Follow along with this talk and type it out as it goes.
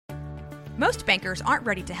Most bankers aren't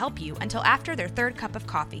ready to help you until after their third cup of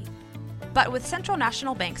coffee. But with Central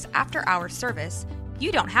National Bank's after-hours service,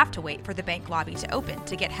 you don't have to wait for the bank lobby to open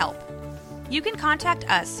to get help. You can contact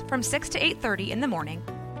us from 6 to 8:30 in the morning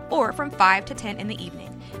or from 5 to 10 in the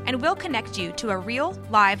evening, and we'll connect you to a real,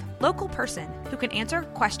 live, local person who can answer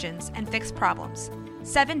questions and fix problems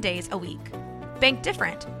 7 days a week. Bank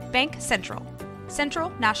different. Bank Central. Central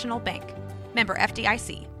National Bank. Member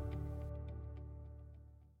FDIC.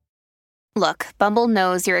 Look, Bumble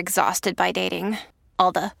knows you're exhausted by dating.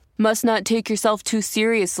 All the must not take yourself too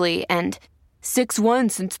seriously and 6'1"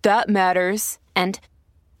 since that matters. And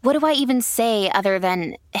what do I even say other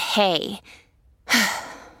than hey?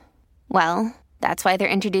 Well, that's why they're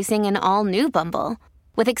introducing an all-new Bumble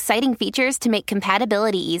with exciting features to make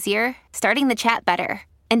compatibility easier, starting the chat better,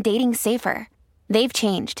 and dating safer. They've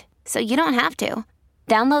changed, so you don't have to.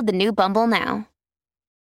 Download the new Bumble now.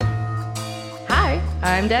 Hi,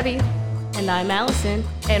 I'm Debbie. And I'm Allison.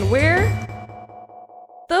 And we're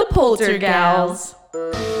the Poltergals.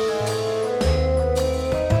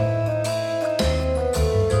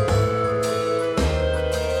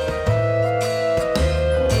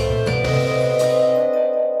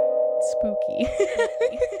 Spooky.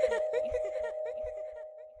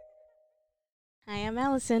 Hi, I'm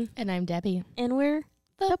Allison. And I'm Debbie. And we're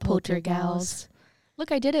the Poltergals.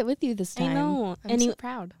 Look, I did it with you this time. I know. I'm so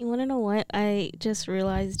proud. You want to know what? I just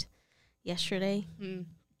realized yesterday.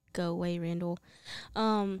 Go away, Randall.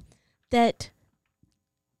 That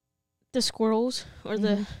the squirrels or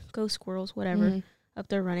the ghost squirrels, whatever, up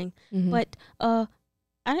there running. But I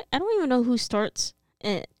don't even know who starts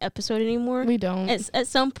an episode anymore. We don't. At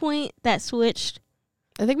some point that switched.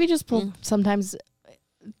 I think we just pull sometimes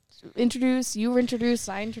introduce, you introduce,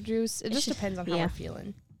 I introduce. It just depends on how we're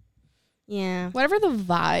feeling. Yeah. Whatever the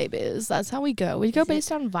vibe is, that's how we go. We go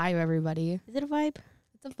based on vibe, everybody. Is it a vibe?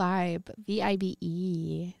 It's a vibe.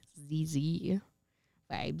 VIBE. ZZ.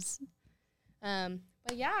 Vibes.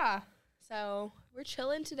 But yeah. So we're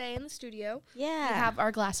chilling today in the studio. Yeah. We have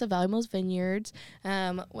our glass of Alamos Vineyards.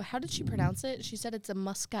 How did she pronounce it? She said it's a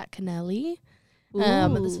Muscat Canelli.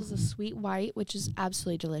 This is a sweet white, which is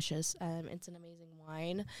absolutely delicious. It's an amazing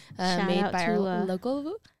wine made by our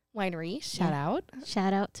local winery. Shout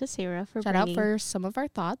out to Sarah for Shout out for some of our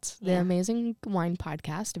thoughts. The amazing wine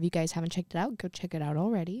podcast. If you guys haven't checked it out, go check it out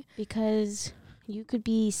already. Because you could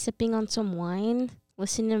be sipping on some wine,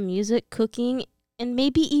 listening to music, cooking, and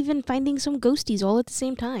maybe even finding some ghosties all at the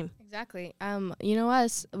same time. Exactly. You know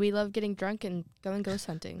us. We love getting drunk and going ghost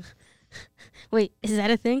hunting. Wait, is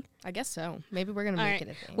that a thing? I guess so. Maybe we're gonna make it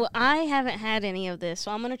a thing. Well, I haven't had any of this,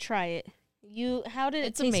 so I'm gonna try it. How did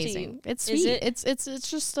it taste amazing. to you? It's sweet.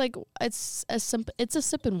 It's just like it's a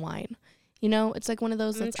sipping wine. You know, it's like one of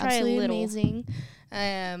those that's absolutely amazing.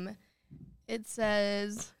 It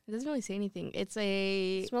says it doesn't really say anything. It's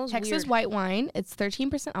a Texas white wine. It's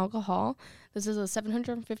 13% alcohol. This is a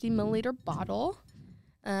 750 milliliter bottle.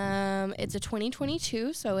 It's a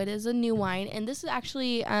 2022, so it is a new wine, and this is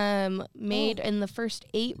actually made in the first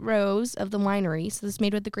 8 rows of the winery. So this is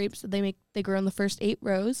made with the grapes that they grow in the first 8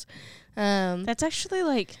 rows. That's actually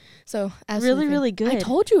really really good. I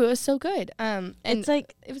told you it was so good. And it's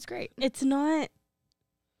like it was great. It's not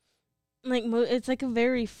like it's like a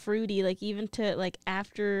very fruity, like even to like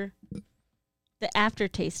after the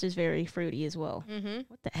aftertaste is very fruity as well.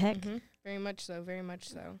 What the heck? Very much so. Very much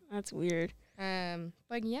so. That's weird.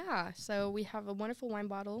 But yeah, so we have a wonderful wine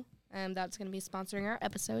bottle that's going to be sponsoring our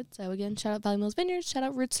episode. So again, shout out Valley Mills Vineyards, shout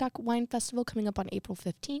out Rootstock Wine Festival coming up on April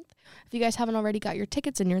 15th. If you guys haven't already got your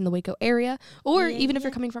tickets and you're in the Waco area, or even if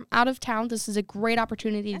you're coming from out of town, this is a great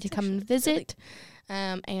opportunity to come and visit.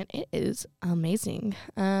 And it is amazing.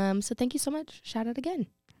 So thank you so much. Shout out again.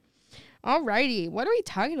 Alrighty, what are we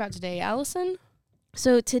talking about today, Allison?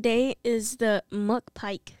 So today is the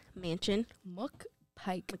McPike Mansion.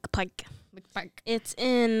 McPike. It's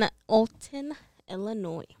in Alton,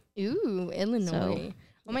 Illinois. Ooh, Illinois.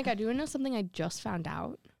 Oh my God, do you know something I just found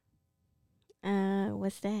out?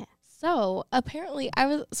 What's that? So apparently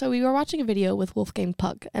we were watching a video with Wolfgang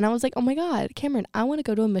Puck, and I was like, oh my God, Cameron, I want to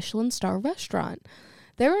go to a Michelin star restaurant.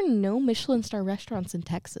 There are no Michelin star restaurants in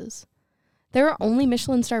Texas. There are only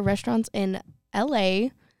Michelin star restaurants in LA,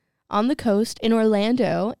 on the coast, in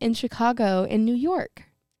Orlando, in Chicago, in New York.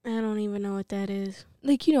 I don't even know what that is.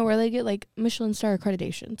 Like, you know, where they get, like, Michelin star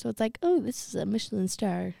accreditation. So it's like, oh, this is a Michelin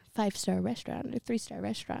star 5-star restaurant or 3-star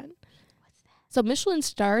restaurant. What's that? So Michelin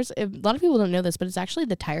stars, a lot of people don't know this, but it's actually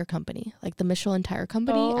the tire company. Like, the Michelin tire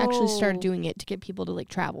company actually started doing it to get people to, like,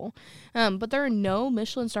 travel. But there are no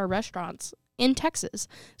Michelin star restaurants in Texas.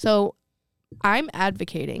 So I'm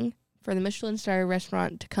advocating for the Michelin star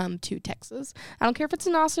restaurant to come to Texas. I don't care if it's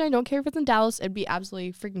in Austin. I don't care if it's in Dallas. It'd be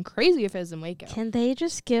absolutely freaking crazy if it was in Waco. Can they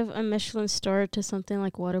just give a Michelin star to something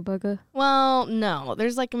like Whataburger? Well, no.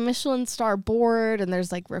 There's like a Michelin star board, and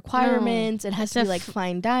there's like requirements. No, it has to be like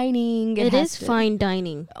fine dining. It is fine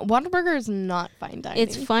dining. Whataburger is not fine dining.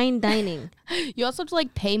 It's fine dining. You also have to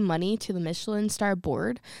like pay money to the Michelin star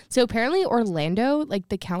board. So apparently Orlando, like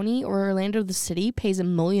the county, or Orlando the city, pays $1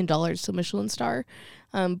 million to Michelin star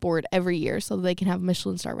board every year so they can have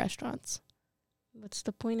Michelin star restaurants. What's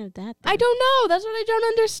the point of that, I don't know. That's what I don't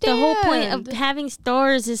understand. The whole point of having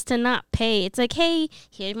stars is to not pay. It's like, hey,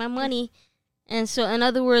 here's my money. And so, in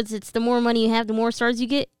other words, it's the more money you have, the more stars you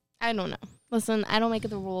get. I don't know. Listen, I don't make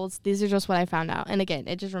the rules. These are just what I found out. And again,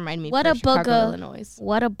 it just reminded me of Chicago, Illinois.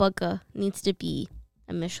 Whataburger needs to be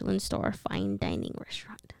a Michelin star fine dining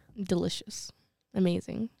restaurant. Delicious.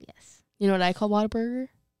 Amazing. Yes. You know what I call Whataburger?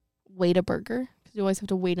 Wait-a-burger. Because you always have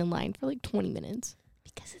to wait in line for like 20 minutes.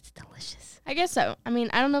 Because it's delicious. I guess so. I mean,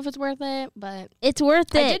 I don't know if it's worth it, but... It's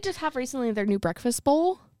worth it. I did just have recently their new breakfast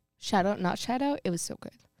bowl. Shout out, not shout out. It was so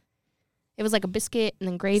good. It was like a biscuit and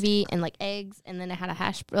then gravy and like eggs, and then it had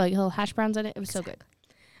little hash browns in it. It was so good.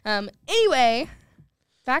 Anyway,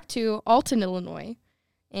 back to Alton, Illinois,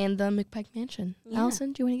 and the McPike Mansion. Yeah.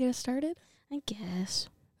 Allison, do you want to get us started? I guess.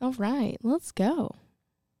 All right, let's go.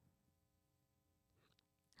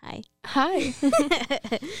 Hi.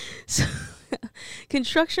 So,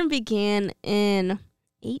 construction began in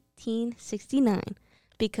 1869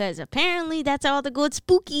 because apparently that's all the good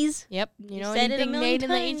spookies. Yep. You know, anything made in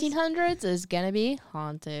the 1800s is going to be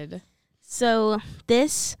haunted. So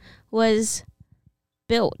this was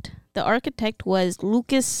built. The architect was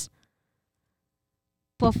Lucas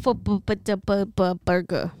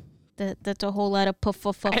Burger. That's a whole lot of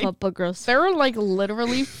burgers. There are like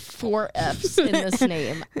literally 4 F's in this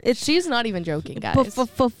name. She's not even joking, guys. In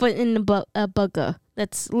the burger.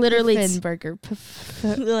 That's literally Piffenburger.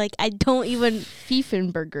 Like I don't even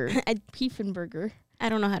Piffenburger. Piffenburger. I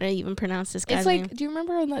don't know how to even pronounce this guy's It's like, name. do you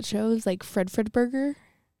remember on that show? It was like Fred Burger.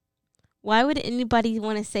 Why would anybody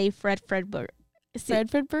want to say Fred Burger?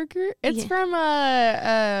 Fred Burger. It's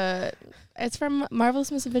from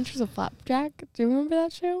Marvelous Misadventures of Flapjack. Do you remember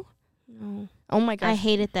that show? No. Oh my gosh. I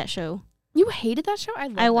hated that show. You hated that show?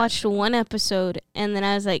 I watched one episode and then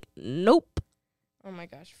I was like, nope. Oh my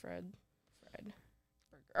gosh, Fred.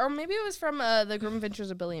 Or maybe it was from the Grim Adventures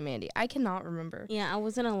of Billy and Mandy. I cannot remember. Yeah, I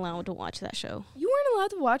wasn't allowed to watch that show. You weren't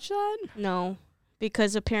allowed to watch that? No,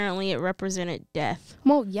 because apparently it represented death.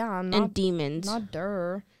 Well, yeah. And demons. Not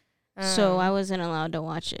der. So I wasn't allowed to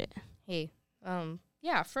watch it. Hey,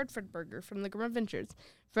 yeah, Fred Burger from the Grim Adventures.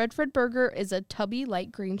 Fred Burger is a tubby,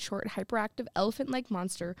 light green, short, hyperactive, elephant-like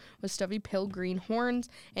monster with stubby, pale green horns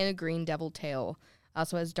and a green devil tail.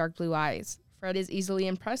 Also has dark blue eyes. Fred is easily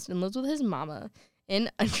impressed and lives with his mama. In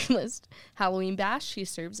Underlist Halloween Bash, she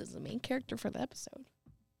serves as the main character for the episode.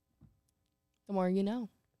 The more you know.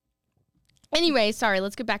 Anyway, sorry,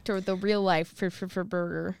 let's get back to the real life for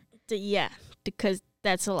Burger. Yeah, because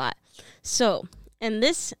that's a lot. So, in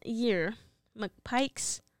this year,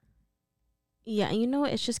 McPike's... Yeah, you know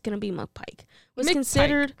what? It's just going to be McPike. Was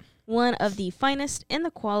considered one of the finest in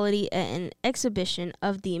the quality at an exhibition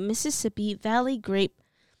of the Mississippi Valley Grape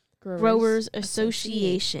Growers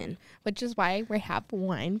Association. Which is why we have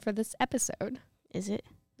wine for this episode. Is it?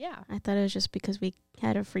 Yeah. I thought it was just because we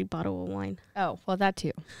had a free bottle of wine. Oh, well, that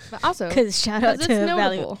too. But also, because shout out to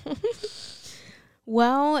Valley.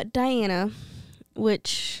 Well, Diana,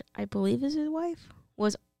 which I believe is his wife,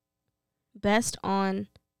 was best on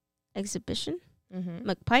exhibition.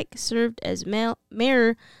 McPike served as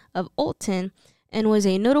mayor of Alton and was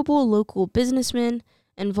a notable local businessman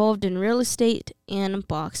involved in real estate and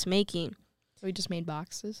box making. So he just made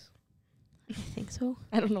boxes? I think so.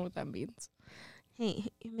 I don't know what that means. Hey,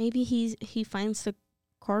 maybe he finds the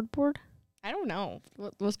cardboard? I don't know.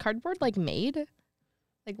 Was cardboard like made?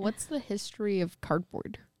 Like what's the history of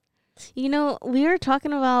cardboard? You know, we were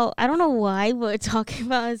talking about, I don't know why, but we're talking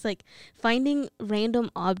about is like finding random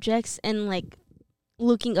objects and like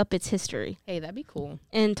looking up its history. Hey, that'd be cool.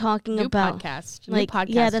 And talking about podcast. Like, new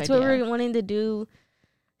podcast yeah, that's idea. what we're wanting to do.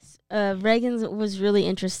 Reagan was really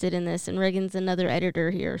interested in this, and Reagan's another editor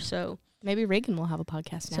here, so maybe Reagan will have a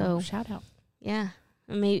podcast now. So shout out. Yeah,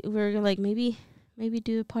 maybe we're like maybe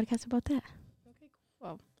do a podcast about that. Okay, cool.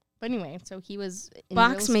 Well, but anyway, so he was in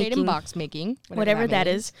box real estate making, and box making, whatever that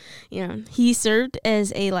is. Yeah, he served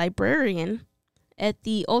as a librarian at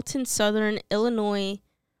the Alton Southern Illinois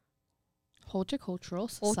Horticultural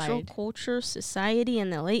Society in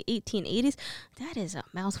the late 1880s. That is a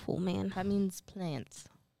mouthful, man. That means plants.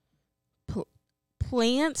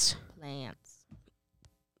 Plants.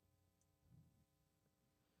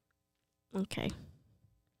 Okay.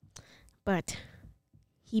 But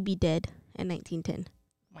he be dead in 1910.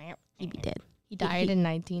 He be dead. He died in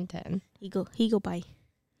 1910. He go by.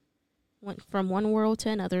 Went from one world to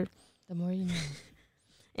another. The more you know.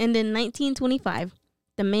 And in 1925,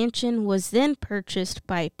 the mansion was then purchased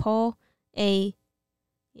by Paul A.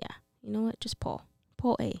 Yeah, you know what? Just Paul.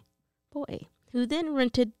 Paul A. Who then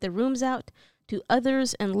rented the rooms out to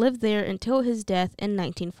others and lived there until his death in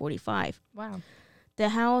 1945. Wow. The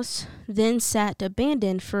house then sat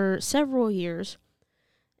abandoned for several years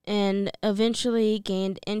and eventually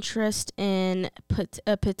gained interest in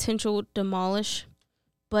a potential demolish,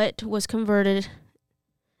 but was converted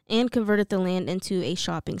the land into a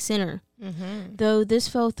shopping center. Mm-hmm. Though this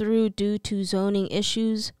fell through due to zoning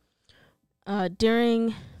issues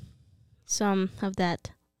during some of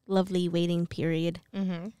that lovely waiting period.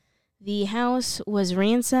 Mm-hmm. The house was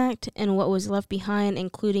ransacked and what was left behind,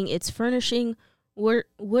 including its furnishing, were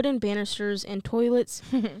wooden banisters and toilets,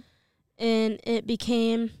 and it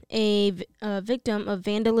became a victim of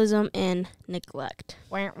vandalism and neglect.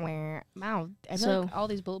 Wow, I feel like all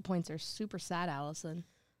these bullet points are super sad, Allison.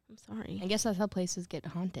 I'm sorry. I guess that's how places get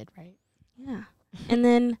haunted, right? Yeah. And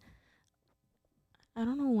then, I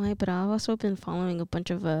don't know why, but I've also been following a bunch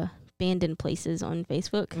of abandoned places on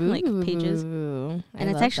Facebook, like pages. And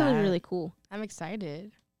it's actually really cool. I'm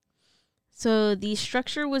excited. So the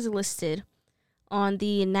structure was listed on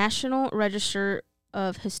the National Register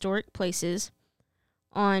of Historic Places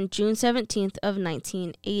on June 17th of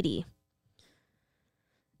 1980.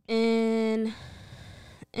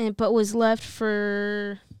 But was left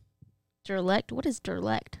for derelict. What is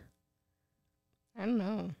derelict? I don't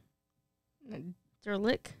know.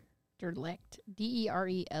 Derelict? Derelict.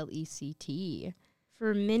 DERELECT.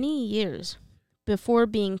 For many years before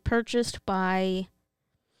being purchased by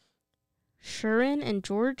Sharon and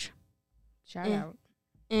George. Shout out.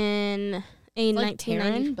 In a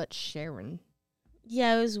 1990, but Sharon.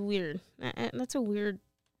 Yeah, it was weird. That's a weird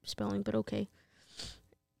spelling, but okay.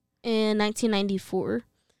 In 1994,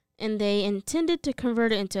 and they intended to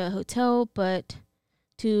convert it into a hotel, but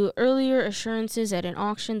to earlier assurances at an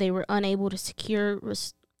auction, they were unable to secure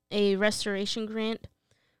a restoration grant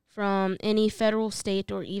from any federal,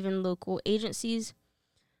 state, or even local agencies,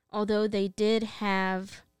 although they did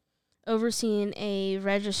have overseen a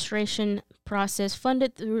registration process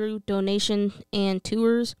funded through donation and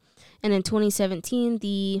tours. And in 2017,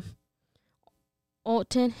 the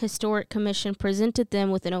Alton Historic Commission presented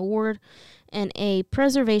them with an award and a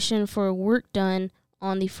preservation for work done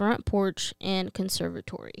on the front porch and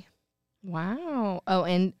conservatory. Wow. Oh,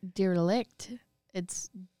 and derelict. It's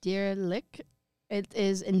derelict. It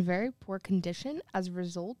is in very poor condition as a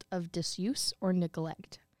result of disuse or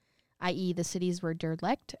neglect, i.e. the cities were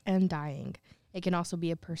derelict and dying. It can also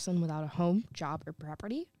be a person without a home, job, or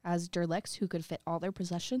property, as derelicts who could fit all their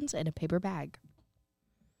possessions in a paper bag.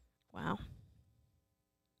 Wow.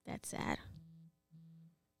 That's sad.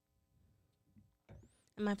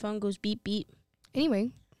 And my phone goes beep, beep.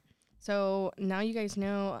 Anyway, so now you guys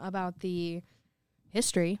know about the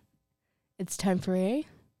history. It's time for a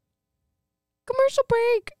commercial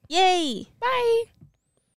break. Yay! Bye!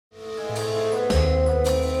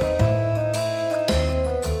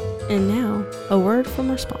 And now, a word from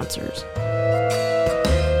our sponsors.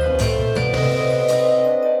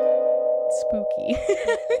 Spooky.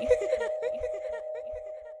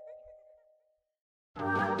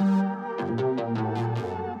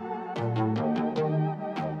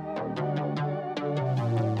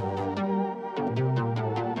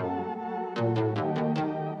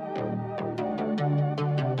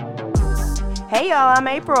 Hey y'all, I'm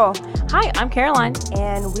April. Hi, I'm Caroline.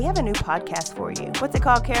 And we have a new podcast for you. What's it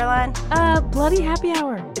called, Caroline? Bloody Happy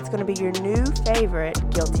Hour. It's going to be your new favorite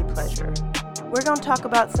guilty pleasure. We're going to talk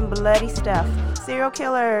about some bloody stuff. Serial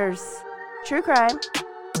killers. True crime.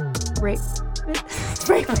 Rapists.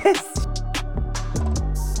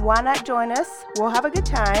 Why not join us? We'll have a good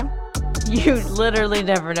time. You literally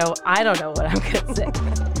never know. I don't know what I'm going to say.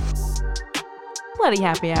 Bloody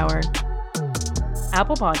Happy Hour.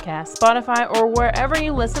 Apple Podcasts, Spotify, or wherever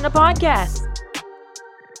you listen to podcasts.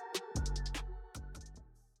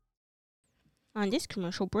 On this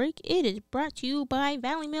commercial break, it is brought to you by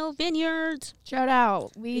Valley Mill Vineyards. Shout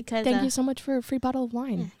out. Thank you so much for a free bottle of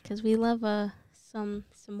wine. Because we love some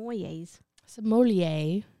sommeliers.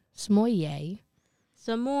 Sommelier.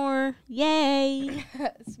 Some more. Yay.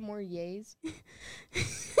 Some more yays.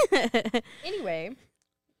 Anyway.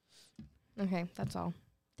 Okay, that's all.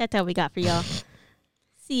 That's all we got for y'all.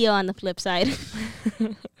 See you on the flip side.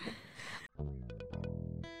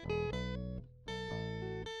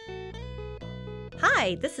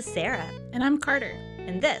 Hi, this is Sarah. And I'm Carter.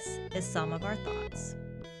 and this is some of our thoughts.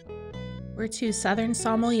 We're two Southern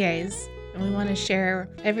sommeliers, and we want to share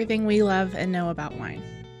everything we love and know about wine.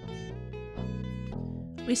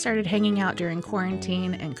 We started hanging out during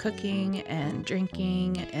quarantine and cooking and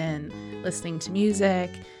drinking and listening to music,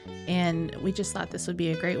 and we just thought this would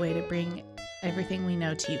be a great way to bring everything we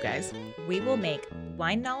know to you guys. We will make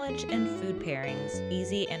wine knowledge and food pairings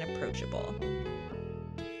easy and approachable.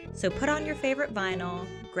 So put on your favorite vinyl,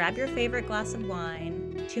 grab your favorite glass of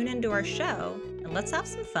wine, tune into our show, and let's have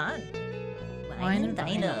some fun. Wine and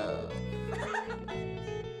vinyl.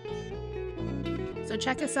 So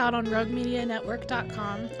check us out on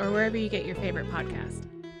roguemedianetwork.com or wherever you get your favorite podcast.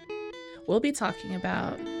 We'll be talking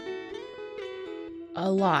about a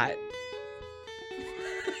lot.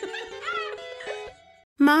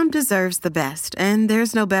 Mom deserves the best, and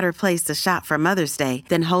there's no better place to shop for Mother's Day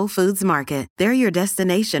than Whole Foods Market. They're your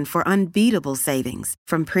destination for unbeatable savings,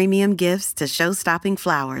 from premium gifts to show-stopping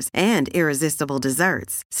flowers and irresistible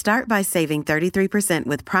desserts. Start by saving 33%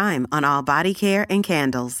 with Prime on all body care and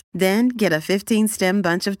candles. Then get a 15-stem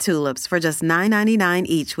bunch of tulips for just $9.99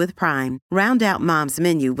 each with Prime. Round out Mom's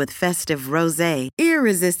menu with festive rosé,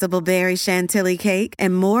 irresistible berry chantilly cake,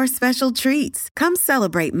 and more special treats. Come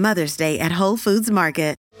celebrate Mother's Day at Whole Foods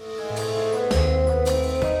Market.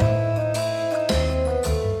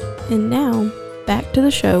 And now, back to the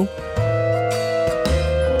show.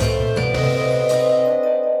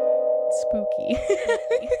 Spooky.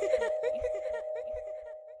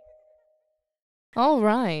 All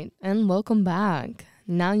right, and welcome back.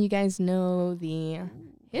 Now you guys know the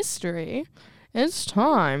history. It's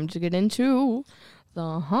time to get into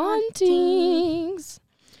the hauntings.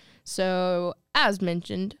 So, as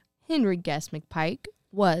mentioned, Henry Guest McPike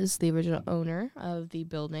was the original owner of the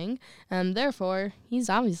building, and therefore he's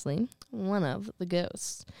obviously one of the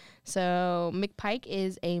ghosts. So McPike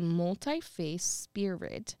is a multi-faced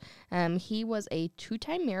spirit. He was a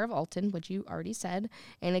 2-time mayor of Alton, which you already said,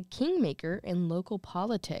 and a kingmaker in local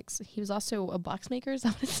politics. He was also a box maker, is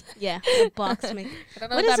that what it said? Yeah, a box maker. I don't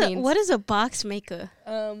know what that means. What is a box maker?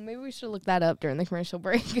 Maybe we should look that up during the commercial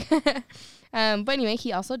break. But anyway,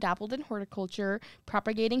 he also dabbled in horticulture,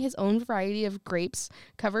 propagating his own variety of grapes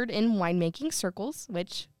covered in winemaking circles,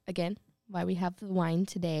 which, again, why we have the wine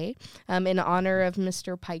today, in honor of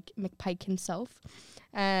Mr. McPike himself.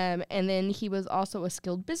 And then he was also a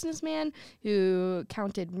skilled businessman who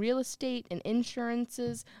counted real estate and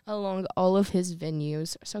insurances along all of his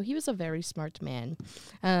venues. So he was a very smart man.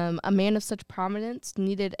 A man of such prominence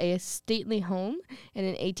needed a stately home, and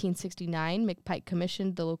in 1869, McPike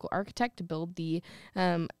commissioned the local architect to build the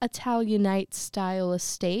Italianate-style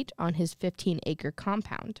estate on his 15-acre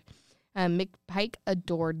compound. McPike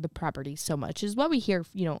adored the property so much, is what we hear,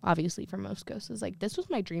 obviously from most ghosts, is like, this was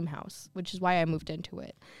my dream house, which is why I moved into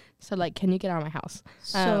it. So, like, can you get out of my house?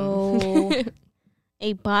 So,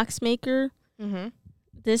 a box maker. Mm-hmm.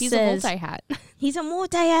 He's a multi-hat. He's a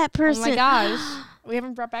multi-hat person. Oh my gosh. We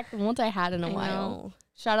haven't brought back the multi-hat in a while.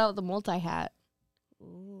 Shout out the multi-hat.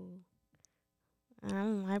 Ooh.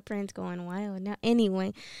 My brain's going wild now.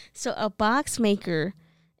 Anyway, so a box maker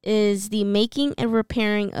is the making and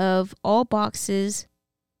repairing of all boxes,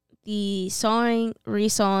 the sawing,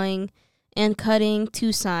 resawing, and cutting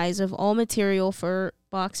to size of all material for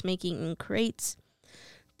box making in crates.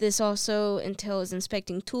 This also entails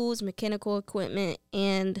inspecting tools, mechanical equipment,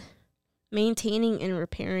 and maintaining and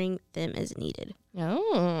repairing them as needed.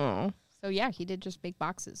 Oh. So, yeah, he did just big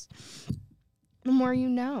boxes. The more you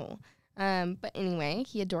know. But anyway,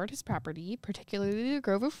 he adored his property, particularly the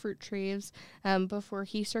grove of fruit trees, before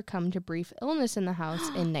he succumbed to brief illness in the house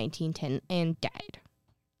in 1910 and died.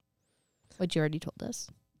 Which you already told us.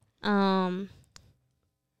 Well,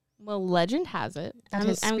 legend has it that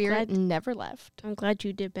his spirit never left. I'm glad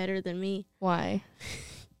you did better than me. Why?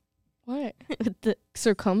 What?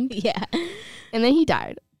 Succumbed? Yeah. And then he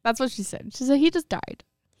died. That's what she said. She said he just died.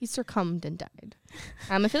 He succumbed and died.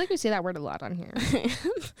 I feel like we say that word a lot on here.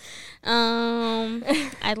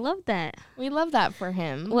 I love that. We love that for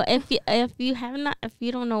him. Well, if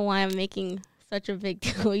you don't know why I'm making such a big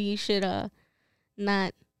deal, you should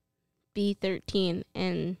not be 13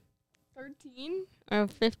 and 13 or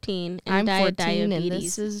 15 and I'm die 14 of diabetes. and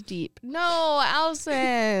this is deep. No,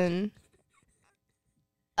 Allison.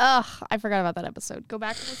 Ugh, I forgot about that episode. Go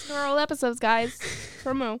back and listen to our old episodes, guys.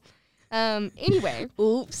 Promo. Anyway,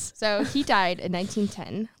 oops. So he died in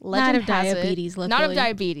 1910. Not of diabetes, luckily. Not of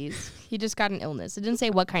diabetes. He just got an illness. It didn't say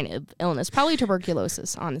what kind of illness. Probably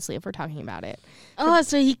tuberculosis, honestly, if we're talking about it. Oh,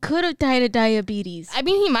 so he could have died of diabetes. I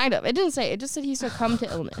mean, he might have. It didn't say. It just said he succumbed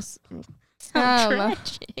to illness. sound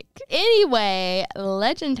tragic. Anyway,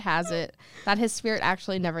 legend has it that his spirit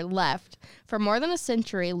actually never left. For more than a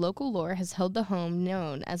century, local lore has held the home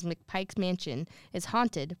known as McPike Mansion is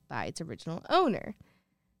haunted by its original owner.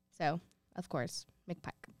 So, of course,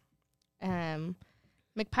 McPike.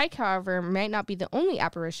 McPike, however, might not be the only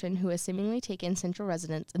apparition who has seemingly taken central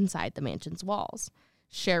residence inside the mansion's walls.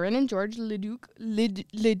 Sharon and George Leduc,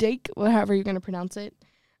 however you're going to pronounce it,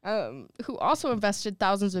 who also invested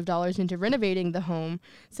thousands of dollars into renovating the home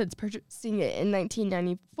since purchasing it in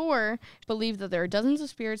 1994, believe that there are dozens of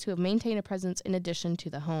spirits who have maintained a presence in addition to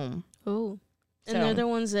the home. Oh. And they're the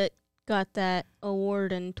ones that got that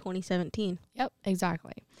award in 2017. Yep,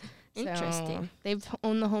 exactly. Interesting. So they've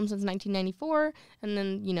owned the home since 1994, and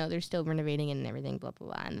then, they're still renovating it and everything, blah, blah,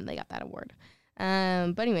 blah, and then they got that award.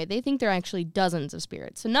 But anyway, they think there are actually dozens of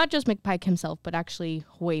spirits. So not just McPike himself, but actually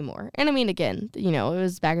way more. And I mean, again, it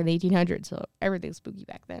was back in the 1800s, so everything's spooky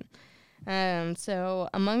back then. So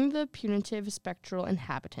among the punitive spectral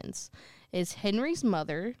inhabitants is Henry's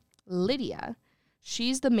mother, Lydia.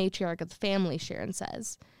 She's the matriarch of the family, Sharon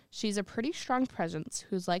says. She's a pretty strong presence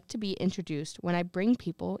who's like to be introduced when I bring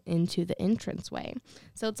people into the entranceway.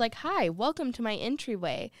 So it's like, hi, welcome to my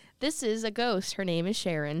entryway. This is a ghost. Her name is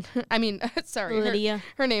Sharon. I mean, sorry. Lydia.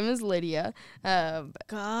 Her name is Lydia. God,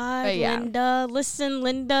 yeah. Linda. Listen,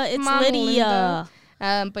 Linda, it's Lydia.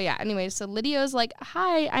 Linda. But yeah, anyway, so Lydia's like,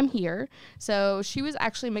 hi, I'm here. So she was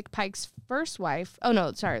actually McPike's first wife. Oh,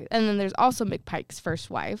 no, sorry. And then there's also McPike's first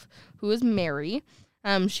wife, who is Mary.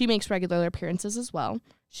 She makes regular appearances as well.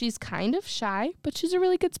 She's kind of shy, but she's a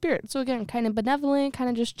really good spirit. So again, kind of benevolent, kind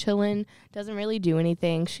of just chilling, doesn't really do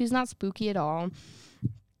anything. She's not spooky at all.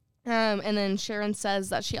 And then Sharon says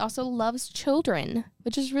that she also loves children,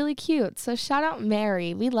 which is really cute. So shout out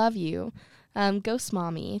Mary. We love you. Ghost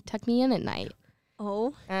mommy, tuck me in at night.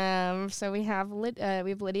 Oh. So we have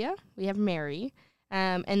Lydia, we have Mary,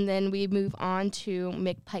 and then we move on to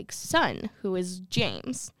McPike's son, who is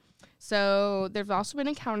James. So there have also been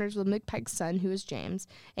encounters with McPike's son, who is James,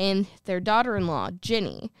 and their daughter-in-law,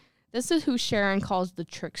 Ginny. This is who Sharon calls the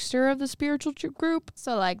trickster of the spiritual group.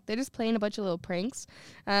 So, they're just playing a bunch of little pranks.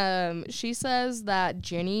 She says that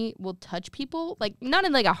Ginny will touch people, not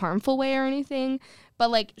in, a harmful way or anything,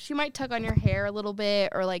 but, she might tug on your hair a little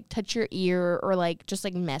bit or, touch your ear or,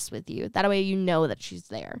 just, mess with you. That way you know that she's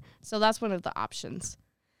there. So that's one of the options.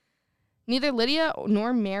 Neither Lydia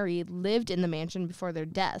nor Mary lived in the mansion before their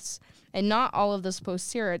deaths, and not all of the supposed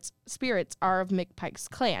spirits are of McPike's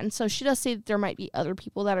clan, so she does say that there might be other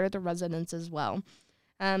people that are the residents as well.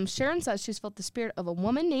 Sharon says she's felt the spirit of a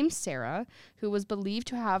woman named Sarah, who was believed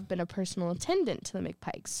to have been a personal attendant to the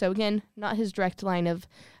McPikes. So again, not his direct line of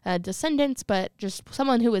descendants, but just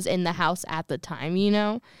someone who was in the house at the time,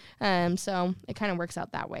 So it kind of works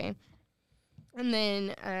out that way. And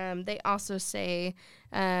then they also say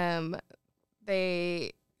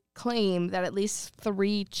they claim that at least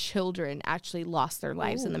 3 children actually lost their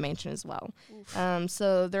lives in the mansion as well.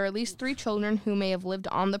 So there are at least 3 children who may have lived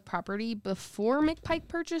on the property before McPike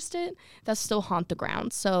purchased it that still haunt the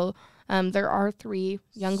grounds. So there are 3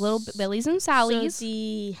 young little Billies and Sallys. So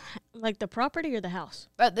the property or the house?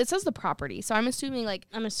 It says the property. So I'm assuming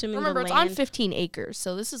remember, the it's land. on 15 acres.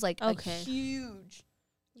 So this is a huge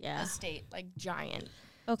estate, giant.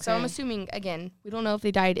 Okay. So I'm assuming, again, we don't know if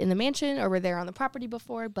they died in the mansion or were there on the property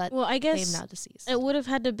before, but I guess they've now deceased. It would have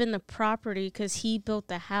had to have been the property because he built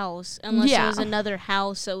the house, unless it was another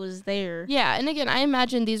house that was there. Yeah, and again, I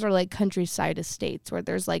imagine these are countryside estates where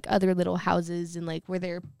there's other little houses and where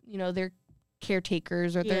they're, they're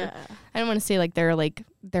caretakers or they're, I don't want to say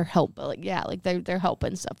they're help, but they're help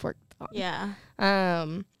and stuff work on. Yeah.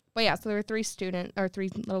 But yeah, so there were 3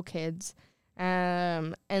 little kids.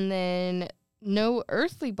 And then no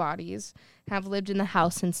earthly bodies have lived in the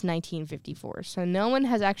house since 1954. So no one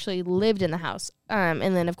has actually lived in the house. And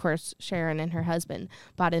then, of course, Sharon and her husband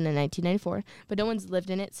bought it in 1994. But no one's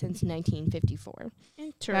lived in it since 1954.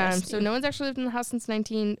 Interesting. So no one's actually lived in the house since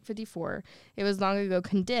 1954. It was long ago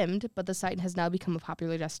condemned, but the site has now become a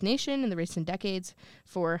popular destination in the recent decades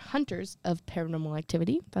for hunters of paranormal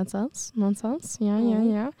activity. That's us.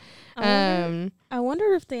 Yeah. I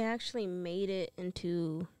wonder if they actually made it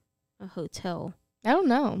into a hotel. I don't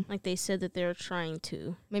know. They said that they're trying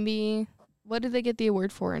to. Maybe, what did they get the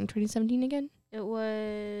award for in 2017 again? It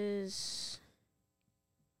was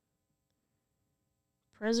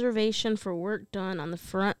preservation for work done on the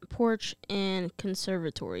front porch and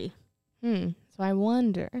conservatory. So I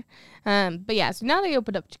wonder. But yeah, so now they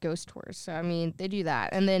opened up to ghost tours. So, I mean, they do that.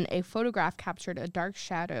 And then a photograph captured a dark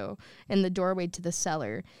shadow in the doorway to the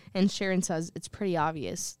cellar. And Sharon says it's pretty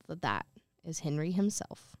obvious that is Henry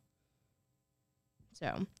himself.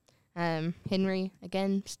 So, Henry,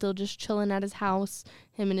 again, still just chilling at his house,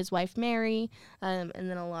 him and his wife Mary, and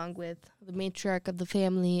then along with the matriarch of the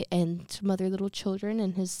family and some other little children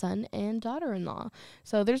and his son and daughter-in-law.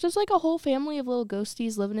 So there's just like a whole family of little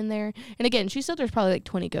ghosties living in there. And again, she said there's probably like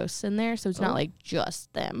 20 ghosts in there, so it's not like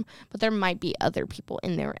just them, but there might be other people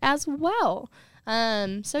in there as well.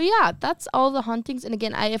 So yeah, that's all the hauntings. And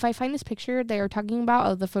again, if I find this picture they are talking about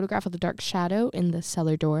of the photograph of the dark shadow in the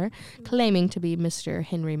cellar door, claiming to be Mr.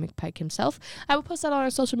 Henry McPike himself, I will post that on our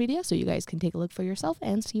social media so you guys can take a look for yourself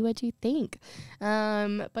and see what you think.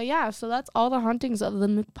 But yeah, so that's all the hauntings of the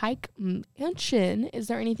McPike Mansion. Is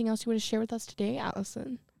there anything else you want to share with us today,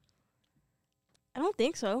 Allison? I don't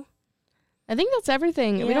think so. I think that's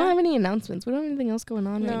everything. Yeah. We don't have any announcements. We don't have anything else going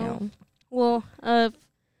on right now. Well,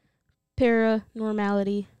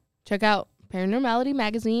 Paranormality. Check out Paranormality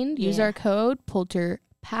Magazine. Use our code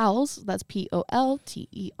POLTERPALS. That's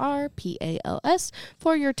POLTERPALS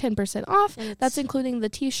for your 10% off. That's including the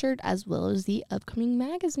t-shirt as well as the upcoming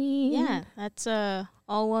magazine. Yeah, that's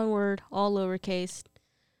all one word, all lowercase.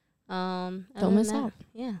 Don't miss out.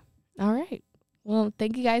 Yeah. All right. Well,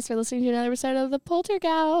 thank you guys for listening to another episode of the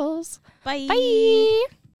Poltergals. Bye. Bye.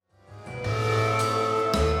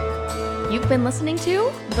 You've been listening to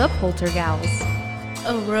The Poltergals,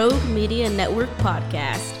 a Rogue Media Network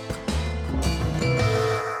podcast.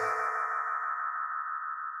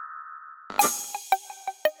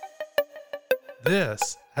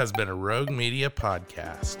 This has been a Rogue Media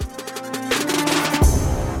podcast.